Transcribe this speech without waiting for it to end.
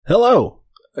Hello.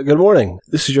 Good morning.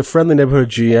 This is your friendly neighborhood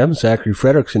GM, Zachary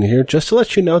Fredrickson here, just to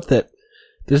let you know that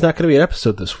there's not going to be an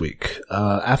episode this week.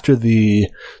 After the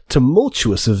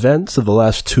tumultuous events of the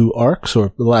last two arcs,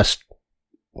 or the last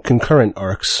concurrent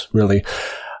arcs, really,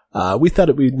 we thought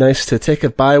it'd be nice to take a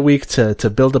bye week to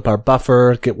build up our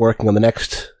buffer, get working on the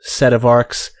next set of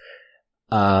arcs,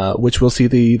 which will see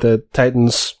the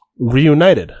Titans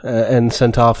reunited and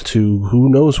sent off to who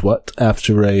knows what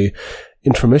after a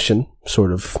intermission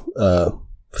sort of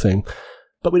thing.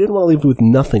 But we didn't want to leave you with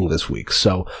nothing this week,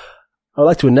 so I'd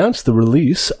like to announce the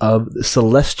release of the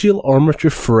Celestial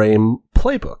Armature Frame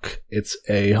Playbook. It's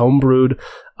a homebrewed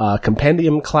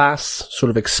compendium class sort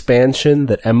of expansion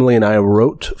that Emily and I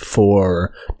wrote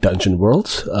for Dungeon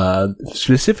Worlds.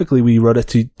 Specifically, we wrote it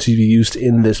to be used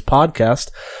in this podcast,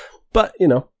 but, you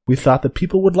know, we thought that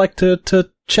people would like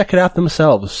to check it out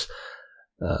themselves.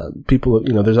 People,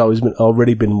 you know, there's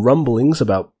already been rumblings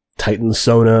about Titan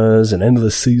Sonas and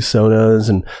Endless Sea Sonas,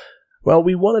 and, well,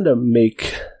 we wanted to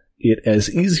make it as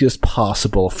easy as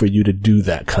possible for you to do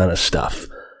that kind of stuff.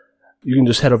 You can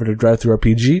just head over to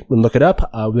DriveThruRPG and look it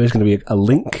up. There's going to be a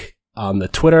link on the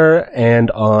Twitter and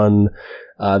on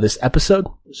this episode,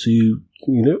 so you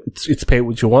know it's pay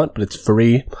what you want, but it's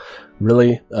free.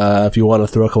 Really, if you want to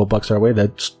throw a couple bucks our way,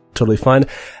 that's totally fine.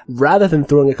 Rather than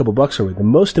throwing a couple bucks our way, the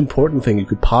most important thing you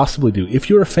could possibly do, if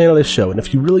you're a fan of this show and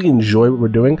if you really enjoy what we're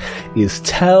doing, is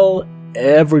tell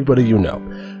everybody you know.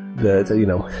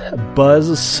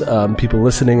 Buzz people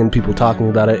listening and people talking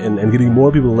about it, and getting more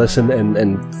people to listen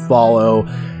and follow,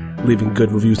 leaving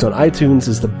good reviews on iTunes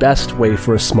is the best way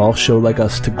for a small show like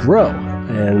us to grow.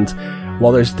 And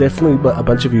while there's definitely a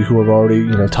bunch of you who are already,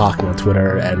 talking on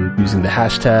Twitter and using the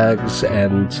hashtags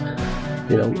and,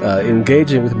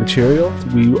 engaging with the material,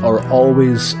 we are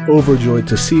always overjoyed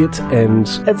to see it, and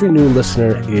every new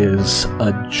listener is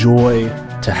a joy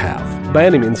to have. By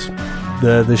any means,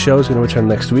 the show is going to return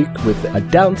next week with a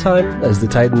downtime as the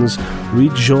Titans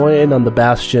rejoin on the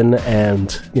Bastion and,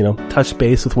 touch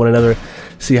base with one another,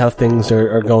 see how things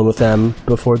are going with them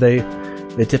before they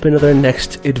dip into their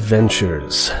next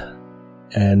adventures.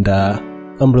 And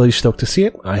I'm really stoked to see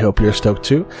it. I hope you're stoked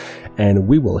too. And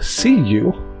we will see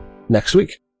you next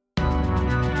week.